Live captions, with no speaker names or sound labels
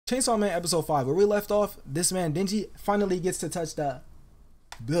Chainsaw Man episode 5, where we left off, this man Denji finally gets to touch the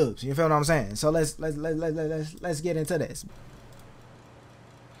boobs. You feel what I'm saying? So let's get into this.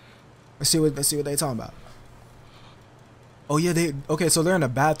 Let's see what they talking about. Oh yeah, okay, so they're in the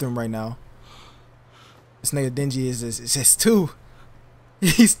bathroom right now. This nigga Denji is just too,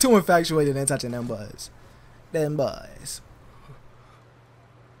 he's too infatuated in touching them boys. Them boys.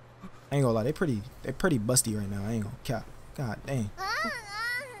 I ain't gonna lie, they're pretty busty right now. I ain't gonna cap. God dang.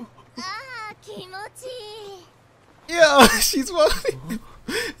 Yo, she's moaning.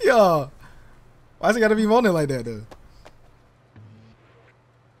 Yo, why's it gotta be moaning like that though?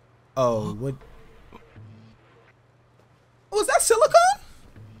 Oh, what? Was that silicone?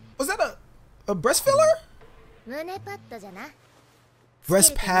 Was that a breast filler?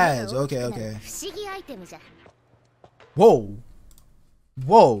 Breast pads. Okay, okay. Whoa.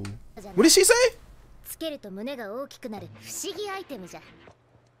 Whoa. What did she say?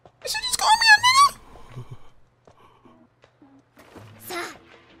 Did she just call me a nigga?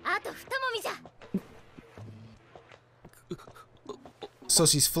 So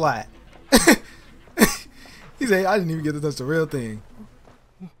she's flat. He said, I didn't even get to touch the real thing.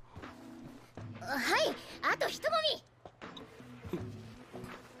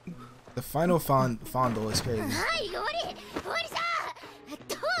 The final fondle is crazy.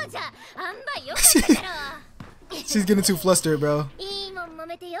 She's getting too flustered, bro.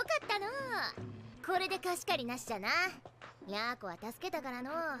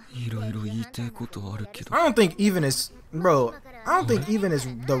 I don't think even is, bro. I don't think even is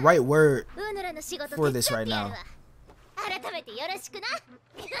the right word for this right now.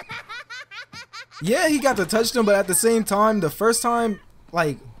 Yeah, he got to touch them, but at the same time, the first time,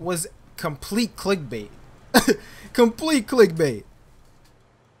 like, was complete clickbait. Complete clickbait.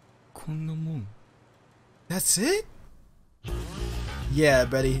 That's it? Yeah,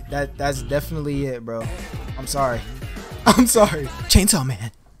 buddy. That's definitely it, bro. I'm sorry. I'm sorry. Chainsaw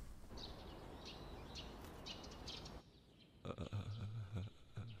Man.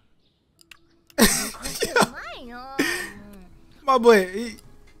 My boy,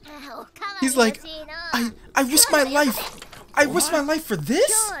 he's like, I risked my life. I risked my life for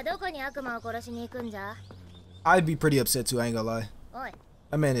this? I'd be pretty upset too, I ain't gonna lie.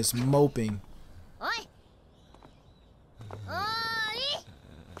 That man is moping.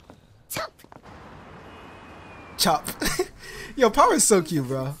 Chop. Yo, Power is so cute,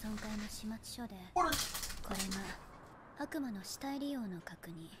 bro.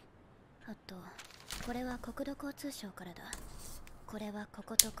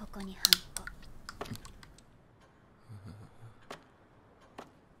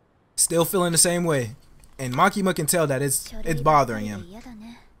 Still feeling the same way, and Makima can tell that it's bothering him.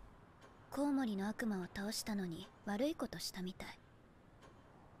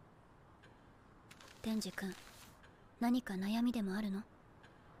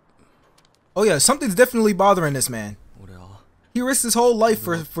 Oh yeah, something's definitely bothering this man. He risked his whole life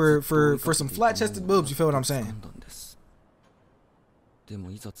for some flat-chested boobs. You feel what I'm saying?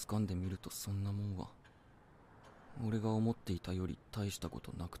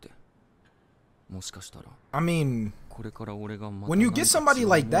 I mean, when you get somebody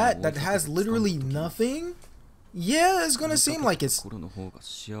like that has literally nothing, yeah, it's gonna seem like it's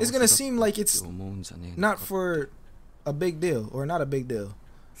not for a big deal or not a big deal.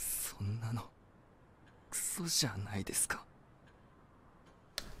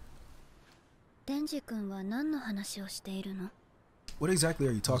 What exactly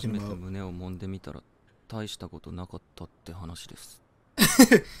are you talking about?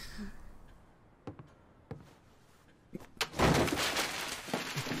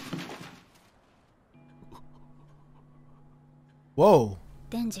 Whoa.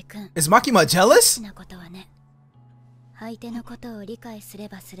 Is Makima jealous? The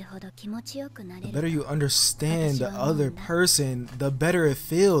better you understand the other person, the better it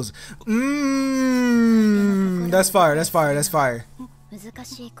feels. That's fire, that's fire, that's fire.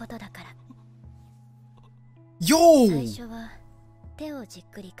 Yo!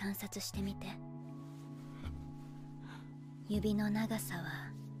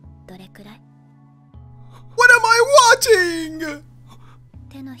 What am I watching?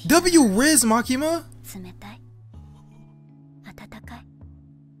 W RIZZ, Makima?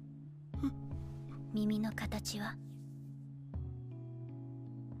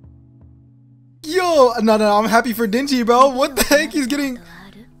 Yo, no, I'm happy for Denji, bro. What the heck? He's getting...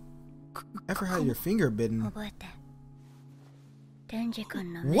 Ever had your finger bitten? What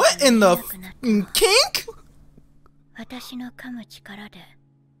in the kink?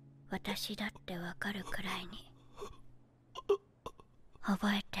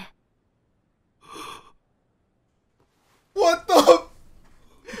 覚えて。 What the?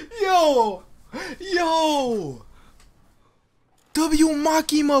 Yo! Yo! W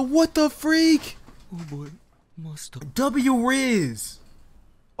Makima, what the freak? Oh boy, master. W RIZZ.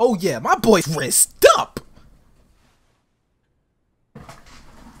 Oh yeah, my boy's rizzed up.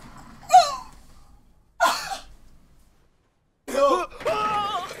 No.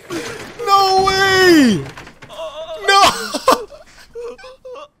 No way. No.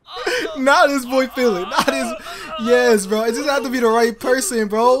 Not this boy feeling. Not his. Yes, bro. It just have to be the right person,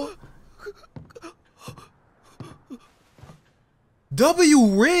 bro. W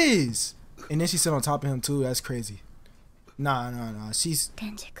RIZZ. And then she sit on top of him too. That's crazy. Nah. She's.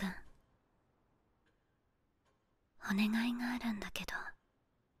 Denji 君、お願いがあるんだけど、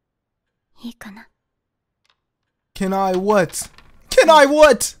いいかな? Can I what? Can I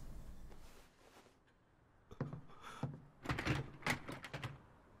what?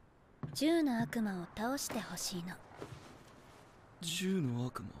 10の悪魔を倒してほしいの。10の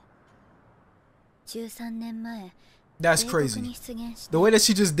悪魔。13年前、 That's crazy. The way that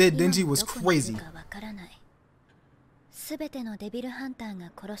she just did Denji was crazy. すべてのデビルハンター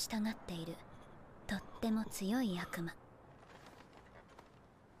が殺したがっているとっても強い悪魔。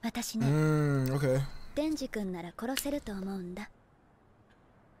私ね、okay. デンジ君なら殺せると思うんだ。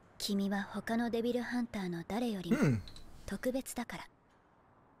君は他のデビルハンターの誰よりも特別だから。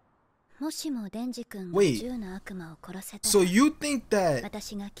もしもデンジ君が10の悪魔を殺せたら、 So you think that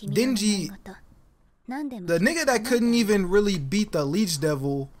私が君の願い事、何でも the nigga that couldn't even really beat the leech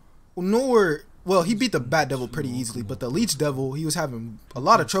devil, nor well, he beat the bat devil pretty easily, but the leech devil he was having a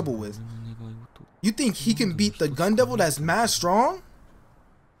lot of trouble with. You think he can beat the gun devil that's mad strong?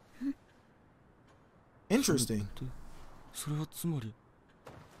 Interesting. それはつまり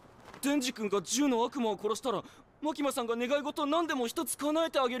デンジ君が10の悪魔を殺したらマキマさんが願い事何でも一つ叶え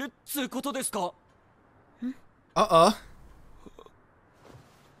てあげるっつうことですか?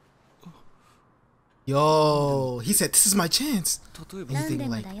 Yo, he said this is my chance. 例えば Anything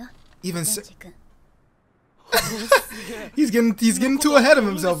like だよ、 even デンジ君。 he's getting too ahead of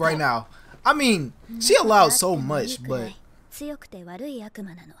himself right now. I mean, she allowed so much, but 強くて悪い悪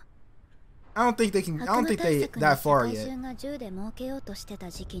魔なの。 I don't think they that far yet. 世界中が銃で儲けようとして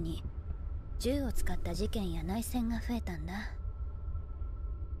た時期に銃を使った事件や内戦が増えたんだ。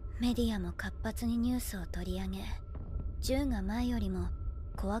メディアも活発にニュースを取り上げ、銃が前よりも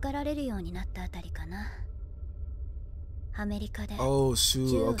怖がられるようになったあたりかな。アメリカで Oh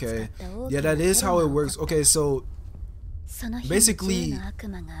shoot, okay. Yeah, that is how it works. Okay, so その日に basically 銃の悪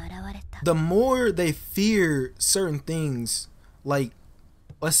魔が現れた。 the more they fear certain things, like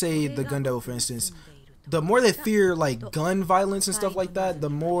let's say the gun devil for instance, the more they fear like gun violence and stuff like that, the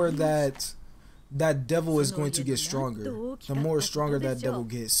more that devil is going to get stronger. The more stronger that devil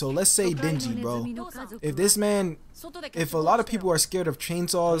gets. So let's say Denji, bro. If this man, if a lot of people are scared of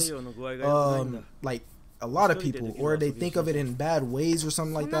chainsaws, like a lot of people, or they think of it in bad ways or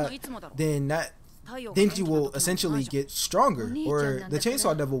something like that, then that Denji will essentially get stronger, or the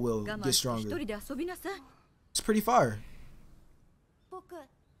chainsaw devil will get stronger. It's pretty fire.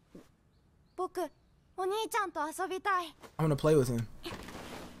 僕、お兄ちゃんと遊びたい。 I'm gonna play with him.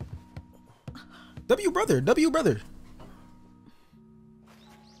 W brother.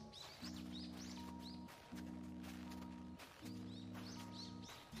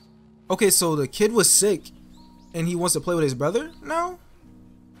 Okay, so the kid was sick and he wants to play with his brother now?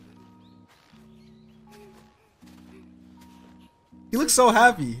 He looks so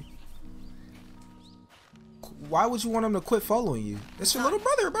happy. Why would you want him to quit following you? That's your little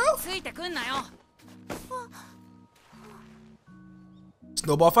brother, bro.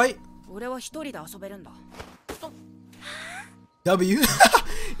 Snowball fight? W.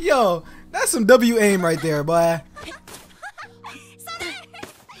 Yo, that's some W aim right there, boy.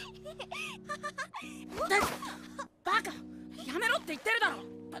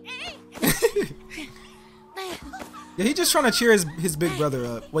 Yeah, he just trying to cheer his big brother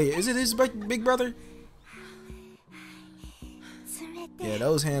up. Wait, is it his big brother? Yeah,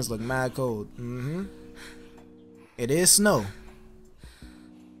 those hands look mad cold. It is snow.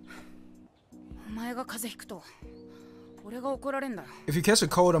 If you catch a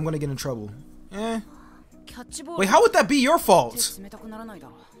cold, I'm gonna get in trouble. Eh. Wait, how would that be your fault?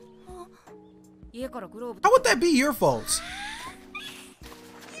 How would that be your fault?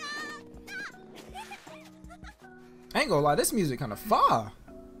 I ain't gonna lie, this music kind of fire.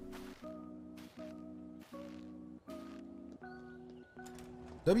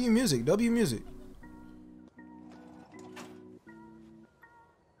 W music.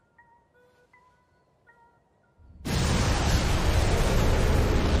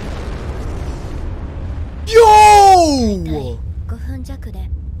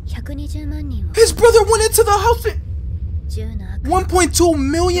 120万人を His brother went into the house and 銃の悪魔 1.2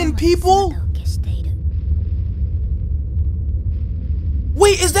 million people? 姿を消している。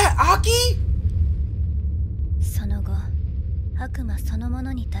 Wait, is that Aki? その後悪魔そのも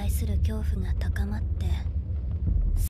のに対する恐怖が高まって